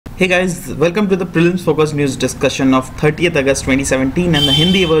Hey guys, welcome to the Prelims Focus News discussion of 30th August 2017, and the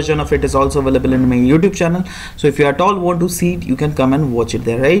Hindi version of it is also available in my YouTube channel. So if you at all want to see it, you can come and watch it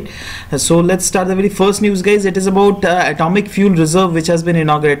there, right? So let's start the very first news, guys. It is about atomic fuel reserve which has been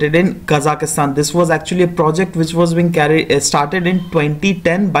inaugurated in Kazakhstan. This was actually a project which was being started in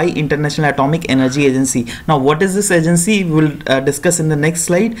 2010 by International Atomic Energy Agency. Now what is this agency? We'll discuss in the next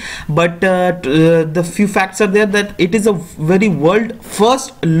slide, but the few facts are there that it is a very world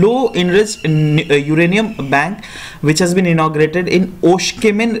first low enriched uranium bank which has been inaugurated in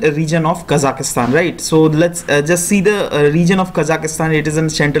Oshkemen region of Kazakhstan, right? So let's just see the region of Kazakhstan. It is in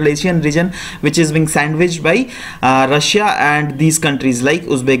Central Asian region which is being sandwiched by Russia and these countries like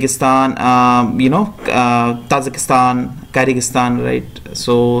Uzbekistan, Tajikistan, Kyrgyzstan, right?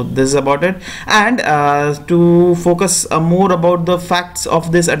 So this is about it. And to focus more about the facts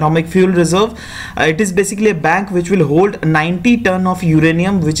of this atomic fuel reserve, it is basically a bank which will hold 90 ton of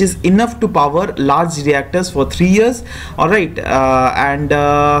uranium, which is enough to power large reactors for 3 years. All right, and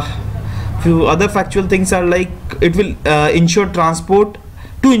few other factual things are like it will ensure transport.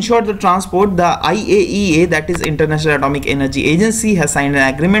 To ensure the transport, the IAEA, that is International Atomic Energy Agency, has signed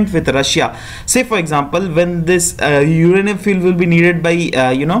an agreement with Russia. Say for example, when this uranium fuel will be needed by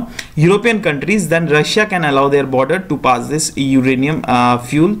European countries, then Russia can allow their border to pass this uranium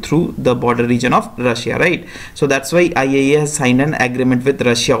fuel through the border region of Russia, right? So that's why IAEA has signed an agreement with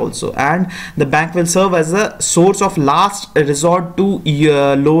Russia also. And the bank will serve as a source of last resort to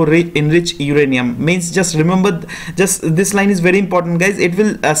low enriched uranium. Means, just remember, just this line is very important, guys. It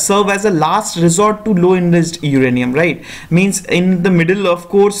will serve as a last resort to low enriched uranium, right? Means in the middle, of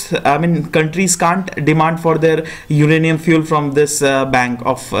course, I mean, countries can't demand for their uranium fuel from this bank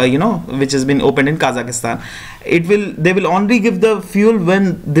of which has been opened in Kazakhstan. They will only give the fuel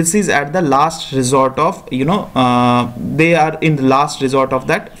when this is at the last resort of they are in the last resort of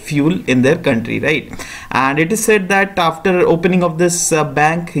that fuel in their country, right? And it is said that after opening of this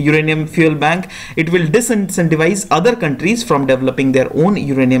bank, uranium fuel bank, it will disincentivize other countries from developing their own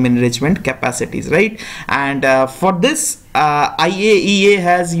uranium enrichment capacities, right? And for this IAEA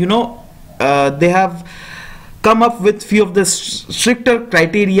has they have come up with few of the stricter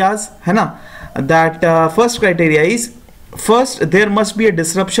criterias, that first criteria is, first, there must be a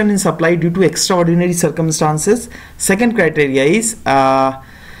disruption in supply due to extraordinary circumstances. Second criteria is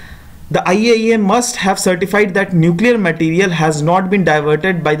the IAEA must have certified that nuclear material has not been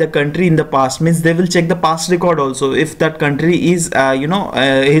diverted by the country in the past. Means they will check the past record also. If that country is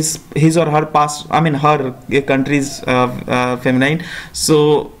his or her past, I mean her country's feminine,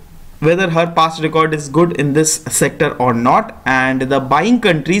 so whether her past record is good in this sector or not. And the buying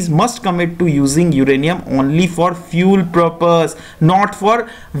countries must commit to using uranium only for fuel purpose, not for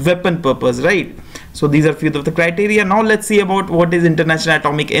weapon purpose, right? So these are few of the criteria. Now let's see about what is International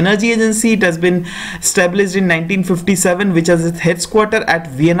Atomic Energy Agency. It has been established in 1957, which has its headquarters at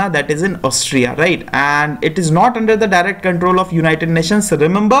Vienna, that is in Austria, right? And it is not under the direct control of United Nations,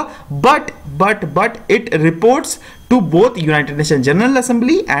 remember, but it reports to both United Nations General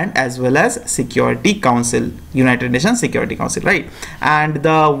Assembly and as well as Security Council, United Nations Security Council, right? And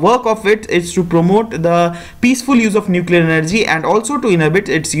the work of it is to promote the peaceful use of nuclear energy and also to inhibit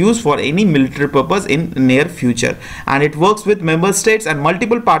its use for any military purpose in near future. And it works with member states and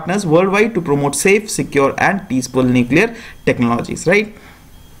multiple partners worldwide to promote safe, secure and peaceful nuclear technologies, right?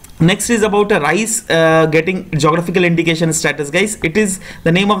 Next is about a rice getting geographical indication status, guys. It is,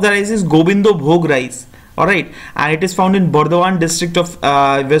 the name of the rice is Gobindo Bhog rice. Alright, and it is found in Burdwan district of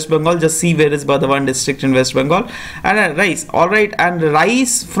West Bengal. Just see where is Burdwan district in West Bengal. And rice, alright, and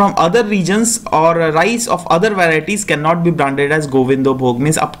rice from other regions or rice of other varieties cannot be branded as Govindo Bhog.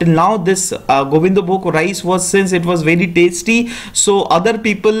 Means up till now this Govindo Bhog rice was, since it was very tasty, so other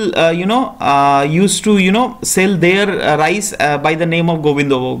people used to sell their rice by the name of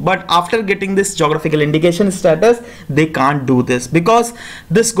Govindo Bhog. But after getting this geographical indication status, they can't do this because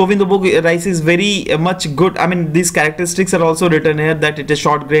this Govindo Bhog rice is very much good. I mean, these characteristics are also written here, that it is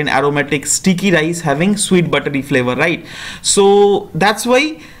short grain, aromatic, sticky rice having sweet buttery flavor, right? So that's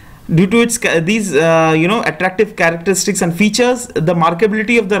why, due to its these attractive characteristics and features, the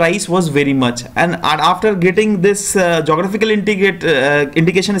marketability of the rice was very much. And after getting this geographical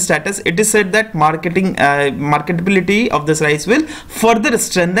indication status, it is said that marketability of this rice will further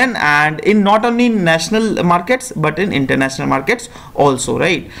strengthen, and in not only in national markets but in international markets also,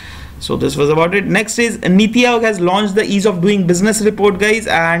 right? So this was about it. Next is Niti Aayog has launched the ease of doing business report, guys,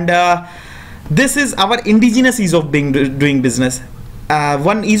 and this is our indigenous ease of doing business.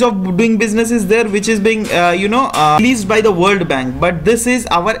 one ease of doing business is there, which is being released by the World Bank, but this is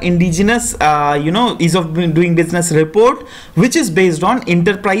our indigenous ease of doing business report, which is based on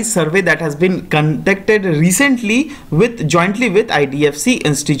enterprise survey that has been conducted recently jointly with IDFC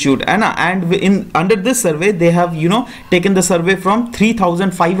Institute, and under this survey they have taken the survey from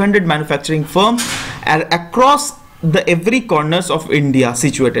 3,500 manufacturing firms across the every corners of India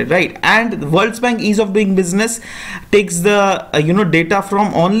situated, right? And the World Bank ease of doing business takes the data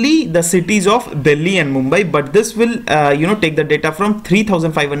from only the cities of Delhi and Mumbai, but this will take the data from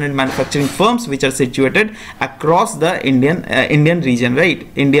 3,500 manufacturing firms which are situated across the Indian region, right?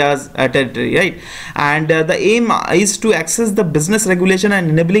 India's territory, right? And the aim is to access the business regulation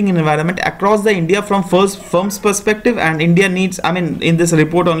and enabling environment across the India from firms perspective. And India needs, I mean, in this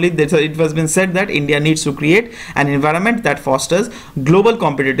report only it has been said that India needs to create an environment that fosters global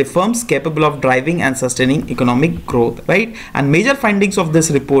competitive firms capable of driving and sustaining economic growth, right? And major findings of this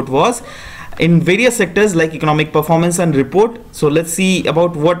report was in various sectors like economic performance and report. So let's see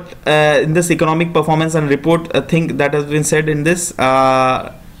about what in this economic performance and report thing that has been said in this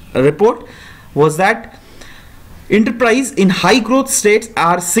report was that enterprise in high growth states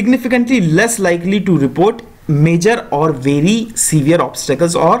are significantly less likely to report major or very severe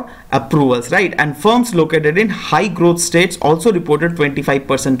obstacles or approvals, right? And firms located in high growth states also reported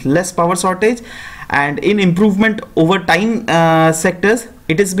 25% less power shortage. And in improvement over time sectors,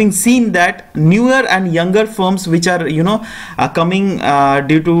 it is being seen that newer and younger firms which are coming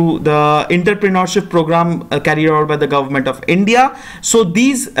due to the entrepreneurship program carried out by the government of India. So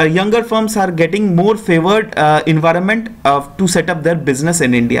these younger firms are getting more favored environment to set up their business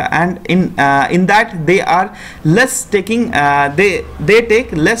in India, and in that they are less taking they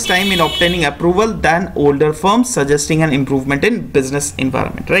take less time in obtaining approval than older firms, suggesting an improvement in business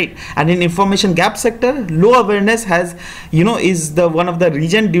environment, right? And in information gap sector, low awareness has is the one of the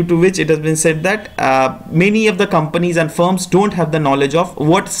region due to which it has been said that many of the companies and firms don't have the knowledge of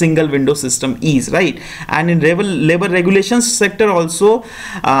what single window system is, right? And in labor regulations sector also,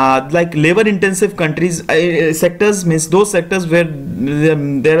 like labor intensive countries sectors means those sectors where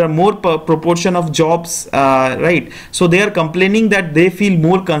there are more proportion of jobs, right? So they are complaining that they feel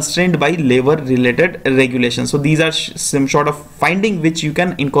more constrained by labor related regulations. So these are some sort of finding which you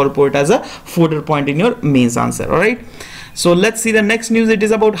can incorporate as a fodder point in your mains answer. All right, so let's see the next news. It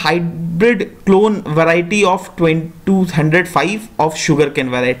is about hybrid clone variety of 205 of sugarcane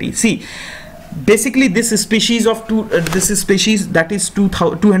variety. See, basically this species of that is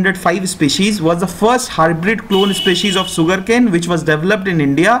 205 species was the first hybrid clone species of sugarcane which was developed in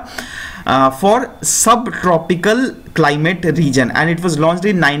India for subtropical climate region, and it was launched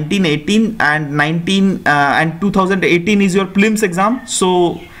in 1918 and 2018 is your prelims exam,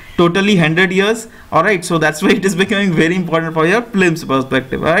 so totally 100 years. All right, so that's why it is becoming very important for your prelims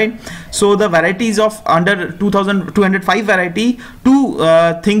perspective. All right, so the varieties of under 2205 variety, two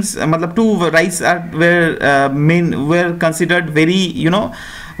rice were considered very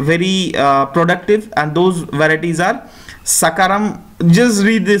very productive, and those varieties are Sakaram. Just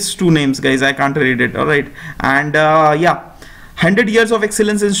read these two names, guys, I can't read it. All right, and 100 years of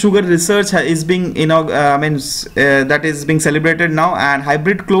excellence in sugar research is being that is being celebrated now, and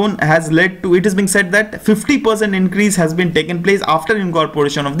hybrid clone has led to, it is being said that 50% increase has been taken place after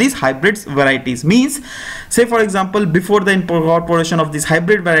incorporation of these hybrids varieties. Means, say for example, before the incorporation of these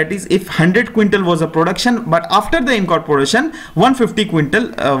hybrid varieties, if 100 quintal was a production, but after the incorporation 150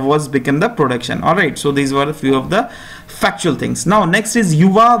 quintal was become the production. All right, so these were a few of the factual things. Now next is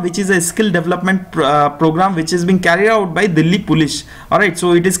Yuva, which is a skill development program which is being carried out by Delhi Police. All right,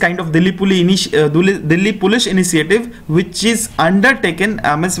 so it is kind of Delhi Police initiative which is undertaken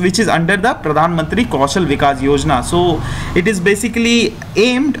which is under the Pradhan Mantri Kaushal Vikas Yojana. So it is basically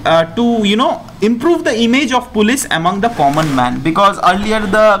aimed to improve the image of police among the common man, because earlier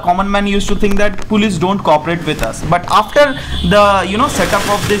the common man used to think that police don't cooperate with us, but after the setup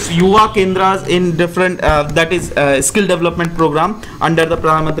of this Yuva Kendras in different that is skill development program under the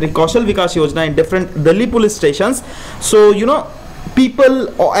Pradhan Mantri Kaushal Vikas Yojana in different Delhi police stations, so people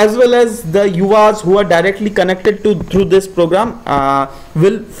as well as the Yuvas who are directly connected to through this program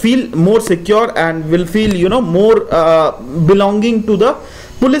will feel more secure and will feel more belonging to the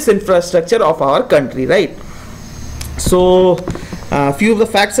police infrastructure of our country, right? So few of the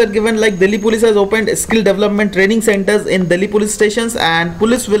facts are given, like Delhi Police has opened skill development training centers in Delhi police stations, and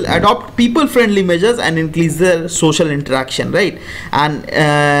police will adopt people friendly measures and increase their social interaction, right? And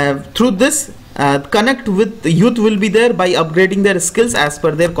through this connect with youth will be there by upgrading their skills as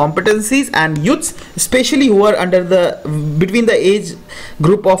per their competencies, and youths especially who are under the between the age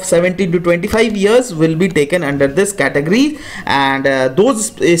group of 17 to 25 years will be taken under this category, and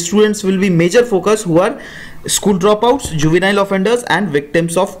those students will be major focus who are school dropouts, juvenile offenders and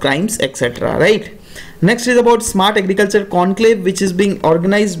victims of crimes, etc. Right. Next is about smart agriculture conclave, which is being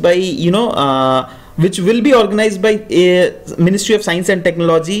organized by which will be organized by Ministry of Science and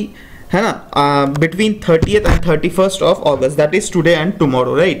Technology between 30th and 31st of August, that is today and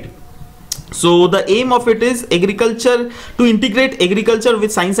tomorrow, right? So the aim of it is agriculture, to integrate agriculture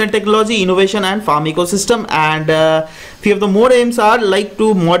with science and technology, innovation and farm ecosystem, and few of the more aims are like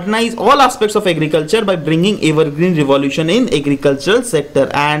to modernize all aspects of agriculture by bringing evergreen revolution in agricultural sector,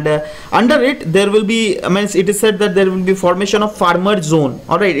 and under it there will be, it is said that there will be formation of farmer zone.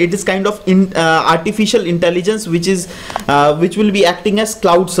 All right, it is kind of artificial intelligence which will be acting as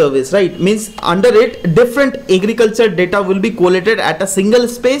cloud service, right? Means under it different agriculture data will be collated at a single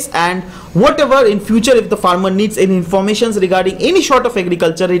space, and whatever in future if the farmer needs any informations regarding any sort of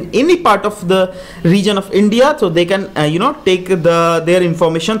agriculture in any part of the region of India, so they can take their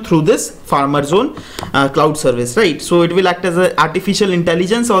information through this farmer zone cloud service, right? So it will act as a artificial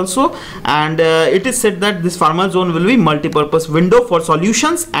intelligence also, and it is said that this farmer zone will be multi-purpose window for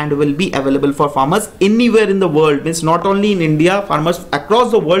solutions and will be available for farmers anywhere in the world. Means not only in India, farmers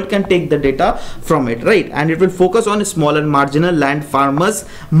across the world can take the data from it, right? And it will focus on small and marginal land farmers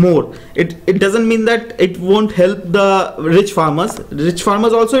more. It doesn't mean that it won't help the rich farmers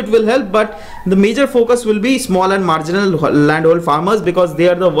also it will help, but the major focus will be small and marginal landhold farmers, because they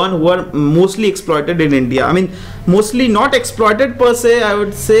are the one who are mostly exploited in India. I mean, mostly not exploited per se, I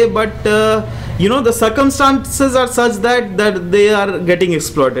would say, but the circumstances are such that they are getting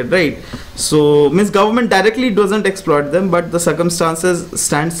exploited, right? So means government directly doesn't exploit them, but the circumstances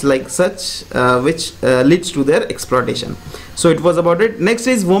stands like such which leads to their exploitation. So it was about it. Next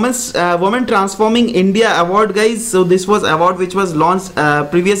is Women Transforming India Award, guys. So this was award which was launched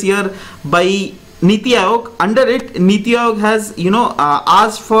previous year by Niti Aayog. Under it, Niti Aayog has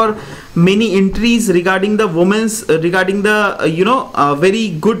asked for many entries regarding the women's regarding the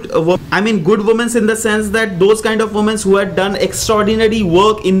very good good women in the sense that those kind of women who had done extraordinary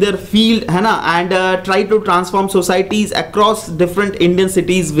work in their field and try to transform societies across different Indian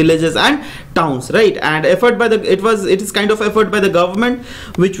cities, villages and towns, right? And effort by the it is kind of effort by the government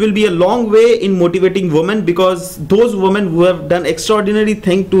which will be a long way in motivating women, because those women who have done extraordinary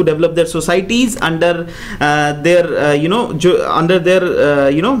thing to develop their societies under their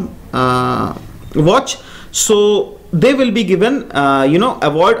watch, so they will be given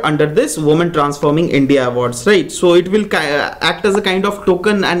award under this Women Transforming India Awards, right? So it will act as a kind of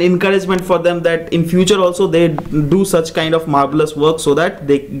token and encouragement for them that in future also they do such kind of marvelous work, so that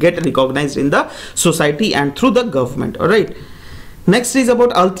they get recognized in the society and through the government. All right, next is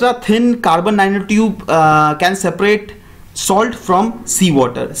about ultra thin carbon nanotube can separate salt from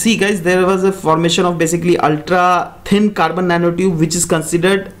seawater. See guys, there was a formation of basically ultra thin carbon nanotube which is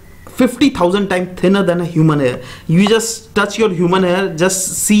considered 50,000 times thinner than a human hair. You just touch your human hair,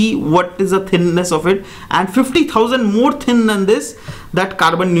 just see what is the thinness of it, and 50,000 more thin than this, that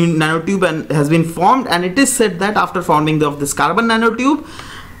carbon nanotube has been formed. And it is said that after forming of this carbon nanotube,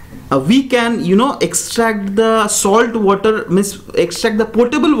 we can extract the salt water, extract the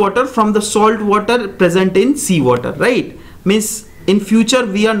potable water from the salt water present in seawater, right? Means in future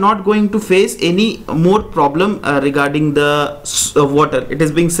we are not going to face any more problem regarding the water. It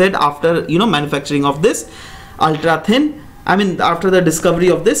is being said after manufacturing of this ultra thin, after the discovery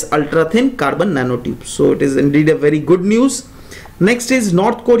of this ultra thin carbon nanotube. So it is indeed a very good news. Next is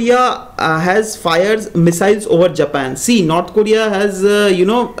North Korea has fired missiles over Japan. See, North Korea has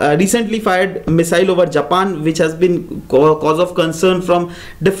recently fired missile over Japan, which has been cause of concern from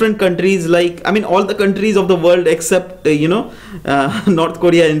different countries, like all the countries of the world except North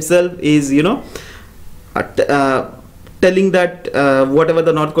Korea himself is telling that whatever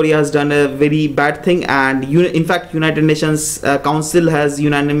the North Korea has done a very bad thing, and in fact United Nations Council has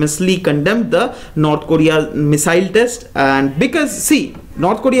unanimously condemned the North Korea missile test. And because see,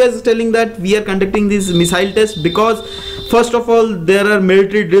 North Korea is telling that we are conducting these missile tests because first of all there are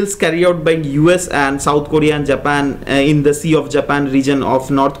military drills carried out by US and South Korea and Japan in the Sea of Japan region of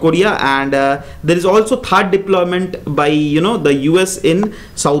North Korea, and there is also third deployment by the US in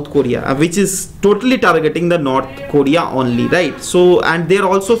South Korea, which is totally targeting the North Korea only, right? So, and they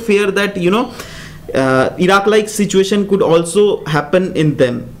also fear that Iraq like situation could also happen in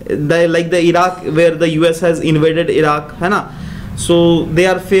them, like the Iraq where the US has invaded Iraq, So they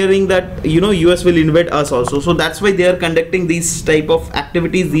are fearing that, you know, US will invade us also. So that's why they are conducting these type of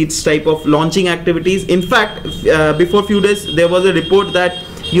activities, these type of launching activities. In fact, before few days there was a report that,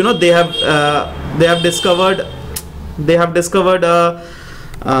 you know, they have discovered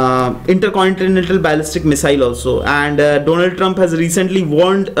intercontinental ballistic missile also. And Donald Trump has recently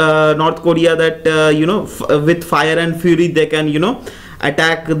warned North Korea that, you know, with fire and fury they can, you know,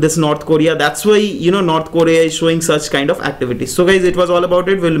 attack this North Korea. That's why, you know, North Korea is showing such kind of activities. So guys, it was all about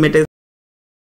it. We'll meet